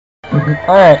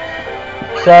Alright,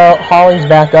 so Holly's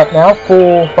back up now.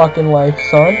 Full fucking life,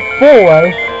 son. Full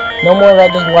life. No more of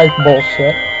that just life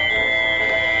bullshit.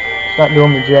 It's not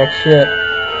doing me jack shit.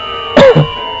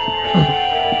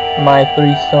 My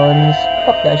three sons.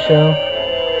 Fuck that show.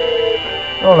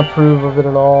 I don't approve of it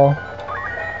at all.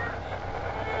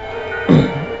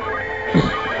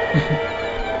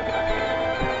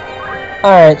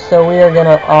 Alright, so we are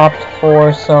gonna opt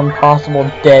for some possible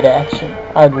dead action.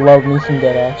 I'd love me some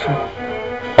dead action.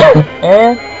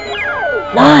 And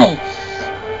nice!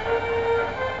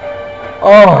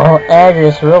 Oh,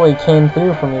 Agrius really came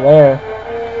through for me there.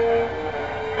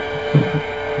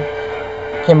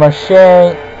 Okay,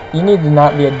 Marche, you need to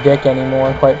not be a dick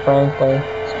anymore, quite frankly.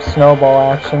 Some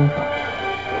snowball action.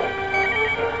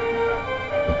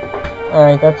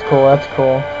 Alright, that's cool, that's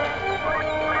cool.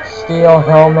 Steel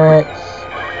helmets.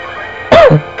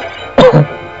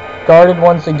 Guarded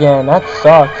once again. That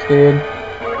sucks, dude.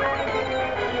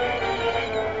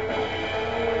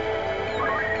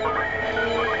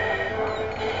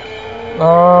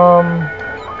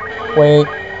 Wait.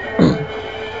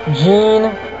 Jean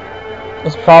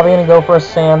is probably gonna go for a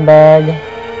sandbag.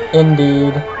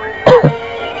 Indeed.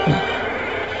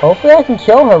 Hopefully I can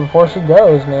kill her before she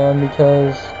goes, man,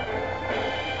 because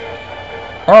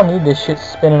I don't need this shit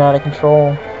spinning out of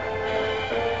control.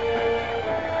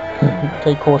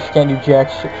 Okay, cool, she can't do jack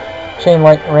shit. Chain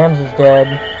Light Rams is dead.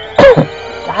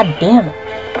 God damn it.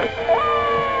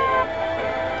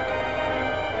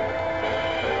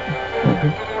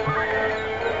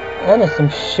 That is some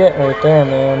shit right there,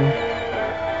 man.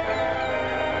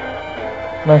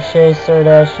 Marche,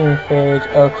 Seraph, and Phage.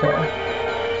 Okay.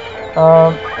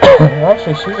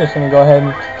 Actually, she's just gonna go ahead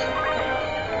and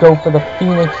go for the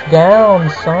Phoenix down,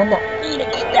 son. That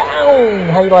Phoenix down!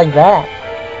 How you like that?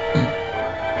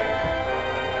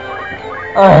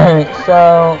 Alright,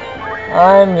 so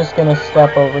I'm just gonna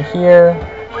step over here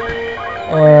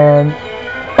and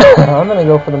I'm gonna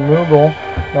go for the Moogle.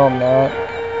 No, I'm not.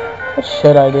 What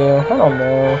should I do? I don't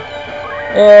know.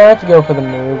 Yeah, let's go for the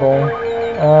Moogle.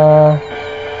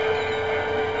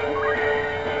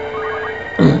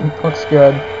 Looks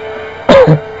good.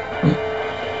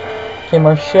 Okay,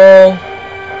 Marche.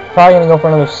 Probably gonna go for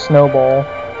another snowball.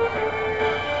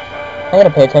 I gotta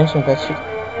pay attention because she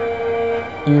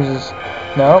uses.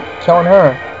 No, killing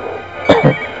her.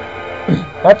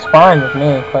 That's fine with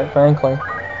me, quite frankly.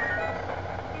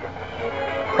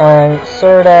 Alright,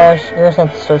 Serdash, you're just gonna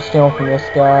have to start stealing from this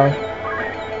guy.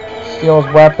 Steal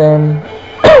his weapon.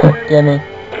 Gimme.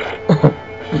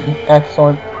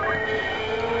 Excellent.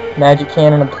 Magic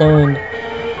cannon obtained.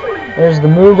 There's the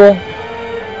Moogle.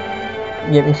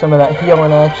 Get me some of that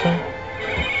healing action.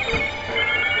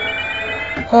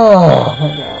 Oh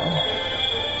my god.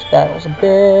 This battle's a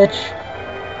bitch.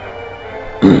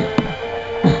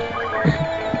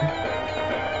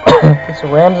 Okay, so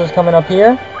Rams is coming up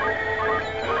here.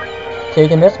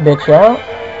 Taking this bitch out.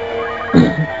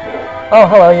 Oh,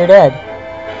 hello, you're dead.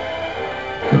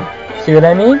 See what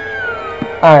I mean?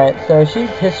 Alright, so she's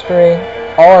history.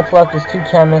 All that's left is 2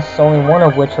 chemists, only one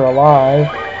of which are alive.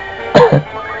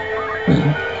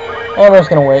 And we're just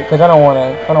gonna wait, because I don't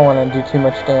wanna do too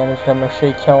much damage. I'm gonna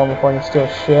shake kill him before I can steal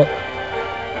shit.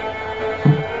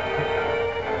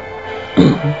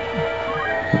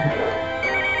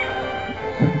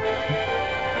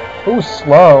 Ooh,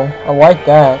 slow. I like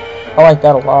that. I like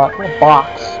that a lot. Ooh,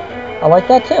 box. I like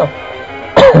that too.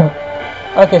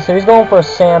 Okay, so he's going for a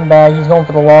sandbag. He's going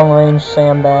for the long-range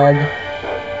sandbag.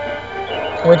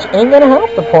 Which ain't gonna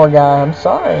help the poor guy. I'm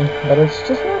sorry. But it's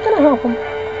just not gonna help him.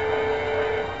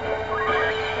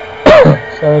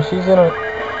 So she's gonna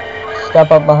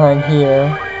step up behind here.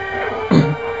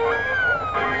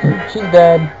 She's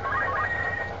dead.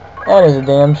 That is a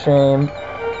damn shame.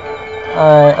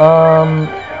 Alright,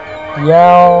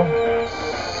 Yell,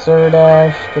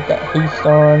 Serdash, get that haste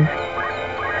on.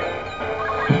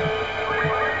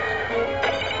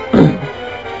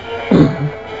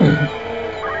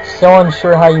 Still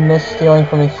unsure how you missed stealing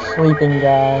from a sleeping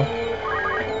guy.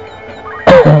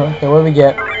 Okay, what do we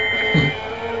get?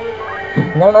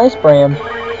 Got an ice brand.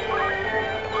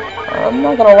 I'm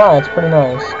not gonna lie, it's pretty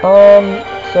nice.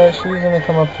 So she's gonna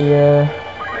come up here.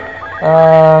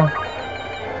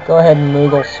 Go ahead and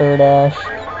Moogle Serdash.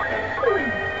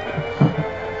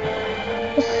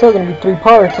 This is still gonna be 3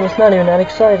 parts, and it's not even that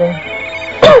exciting.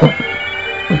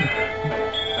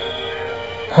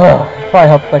 Probably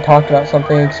helped if I talked about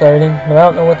something exciting, but I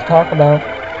don't know what to talk about.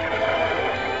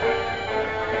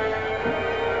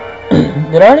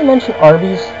 Did I already mention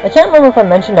Arby's? I can't remember if I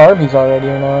mentioned Arby's already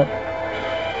or not.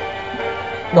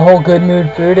 The whole good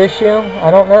mood food issue? I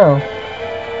don't know.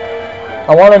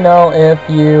 I want to know if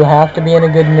you have to be in a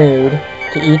good mood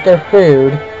to eat their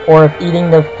food, or if eating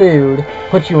their food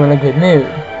puts you in a good mood.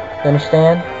 You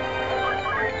understand?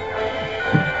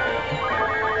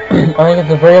 I think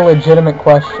it's a very legitimate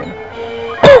question.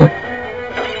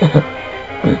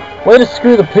 Way to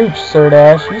screw the pooch,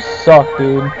 Seraph. You suck,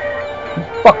 dude. You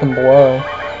fucking blow.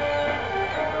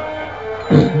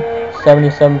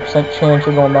 77% chance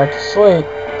you're going back to sleep.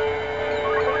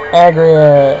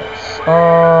 Agrius.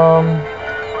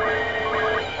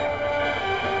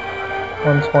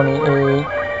 128.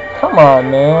 Come on,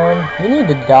 man. You need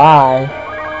to die.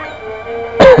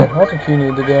 That's what you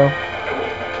need to do.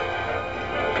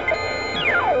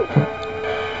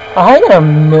 How are you gonna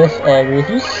miss Agrius?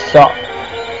 You suck.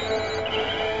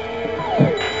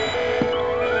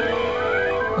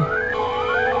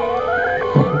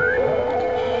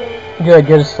 Good,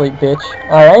 go to sleep, bitch.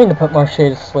 Alright, I need to put Marche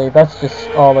to sleep. That's just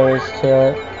all there is to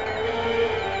it.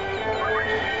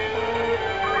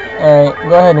 Alright,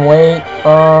 go ahead and wait.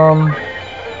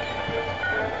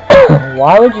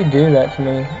 Why would you do that to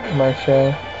me,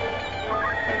 Marche?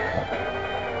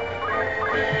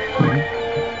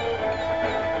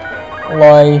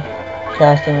 Life.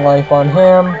 Casting life on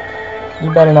him.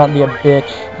 You better not be a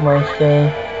bitch,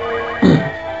 Marche.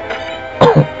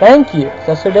 Thank you, 'cause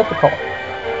that's so difficult.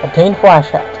 Obtain flash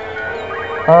hat.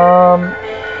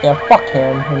 Yeah, fuck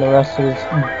him and the rest of his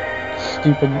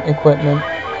stupid equipment.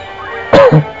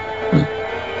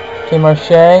 Okay,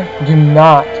 Marche, do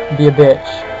not be a bitch.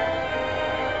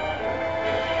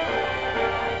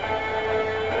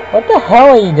 What the hell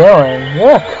are you doing?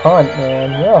 You're a cunt,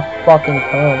 man. You're a fucking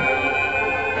cunt.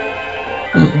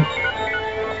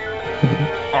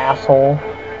 Asshole.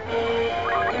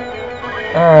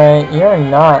 Alright, you're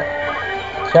not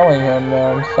killing him,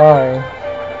 though. I'm sorry.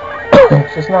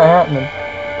 It's just not happening.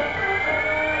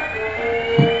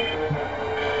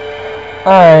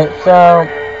 Alright, so,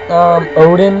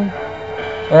 Odin?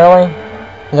 Really?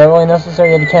 Is that really necessary?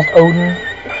 You had to cast Odin?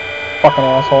 Fucking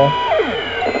asshole.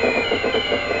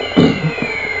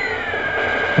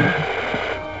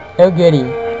 No goody.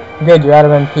 Good, you're out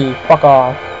of MP. Fuck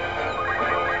off.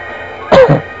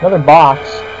 Another box.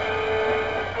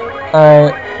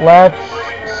 Alright, let's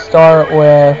start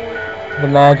with the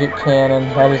magic cannon.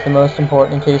 That is the most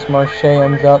important in case Marche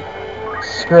ends up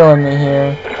screwing me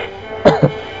here.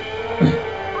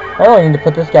 I really need to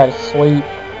put this guy to sleep.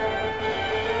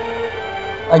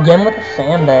 Again with a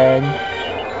sandbag.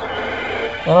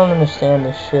 I don't understand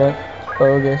this shit. It's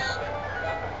bogus.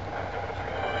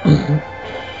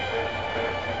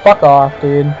 Fuck off,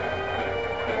 dude.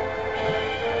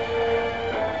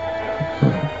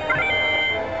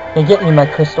 You're getting me my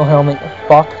crystal helmet, you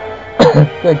fuck.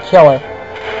 Good killer.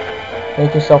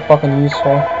 Make yourself fucking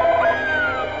useful.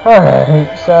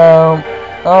 Alright, so,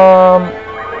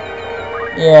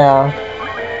 yeah.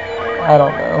 I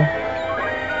don't know.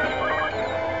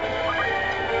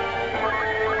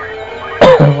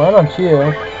 Why don't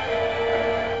you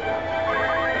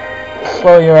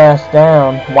slow your ass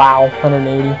down? Wow,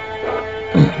 180.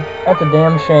 That's a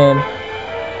damn shame.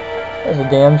 That's a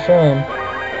damn shame.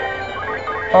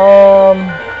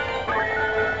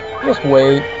 Just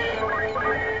wait.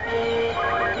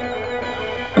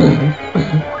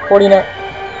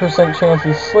 49% chance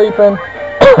he's sleeping.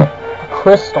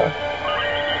 Crystal.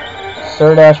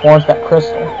 Seraph wants that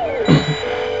crystal.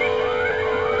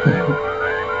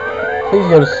 Please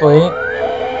go to sleep.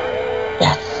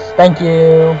 Yes, thank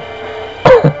you.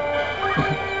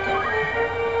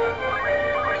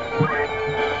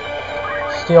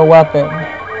 Steel weapon.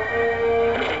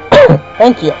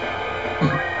 Thank you.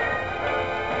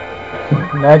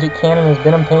 Magic cannon has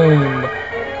been obtained.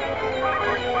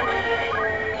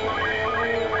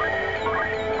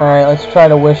 Alright, let's try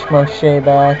to wish Marche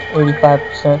back.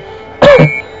 85%.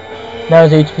 Now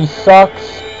his HP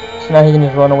sucks, so now he can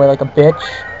just run away like a bitch.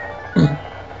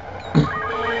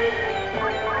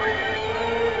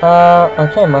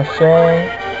 Okay, Marche.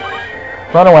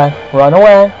 Run away. Run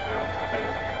away.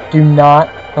 Do not.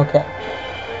 Okay.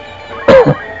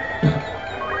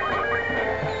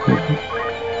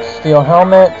 Steel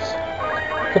helmets.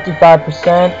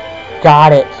 55%.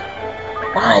 Got it.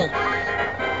 Nice.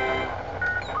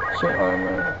 Shit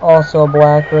armor. Also a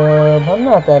black robe. I'm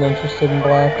not that interested in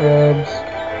black robes.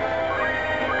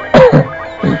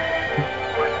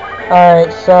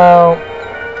 Alright, so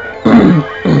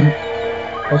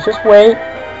let's just wait.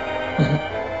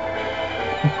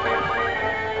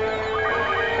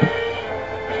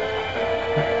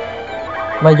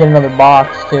 Might get another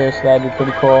box too, so that'd be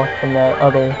pretty cool from that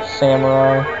other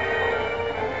samurai.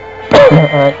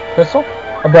 Alright, crystal.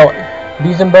 Ability.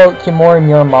 Bizumbo Kimori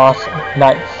Muramasa.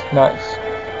 Nice, nice.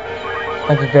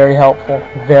 That's very helpful.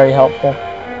 Very helpful.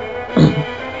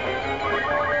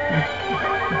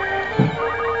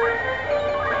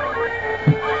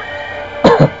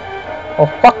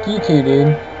 Well, fuck you two, dude.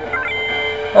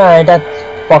 Alright, that's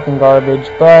fucking garbage,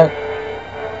 but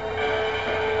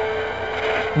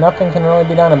nothing can really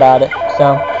be done about it,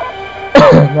 so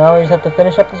now we just have to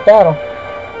finish up this battle.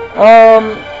 I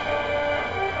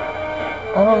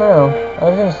don't know. I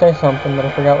was gonna say something, but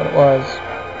I forgot what it was.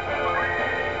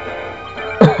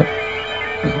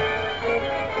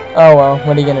 Oh well,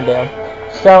 what are you gonna do?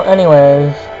 So,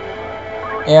 anyways,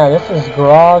 yeah, this is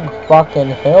Grog fucking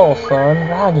Hill, son.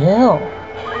 Grog Hill.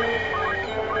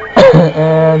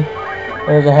 And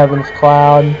there's a Heaven's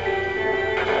Cloud.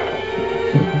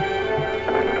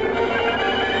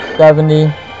 70,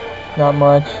 not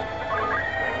much.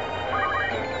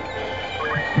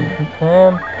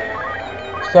 And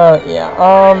so yeah,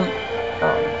 oh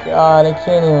god, I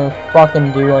can't even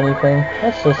fucking do anything.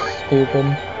 That's just stupid.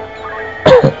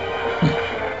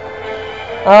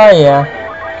 Oh yeah,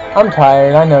 I'm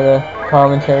tired. I know the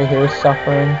commentary here is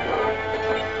suffering.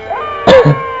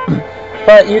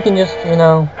 But you can just, you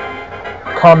know,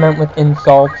 comment with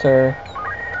insults or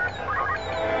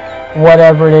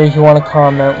whatever it is you want to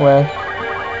comment with.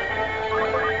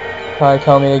 Probably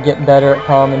tell me to get better at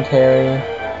commentary.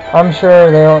 I'm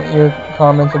sure your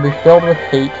comments will be filled with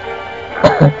hate.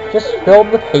 Just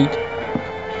filled with hate.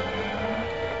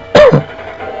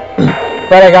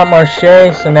 But I got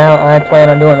Marche, so now I plan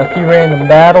on doing a few random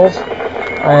battles.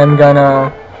 I am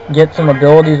gonna get some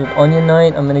abilities with Onion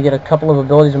Knight. I'm gonna get a couple of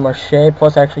abilities with Marche,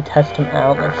 plus actually test him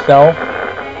out myself.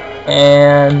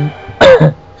 And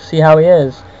see how he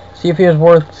is. See if he was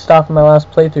worth stopping my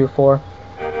last playthrough for.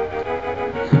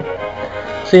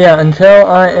 So yeah, until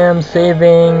I am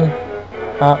saving...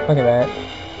 look at that.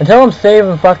 Until I'm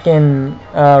saving fucking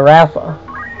Rafa.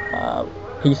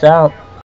 Peace out.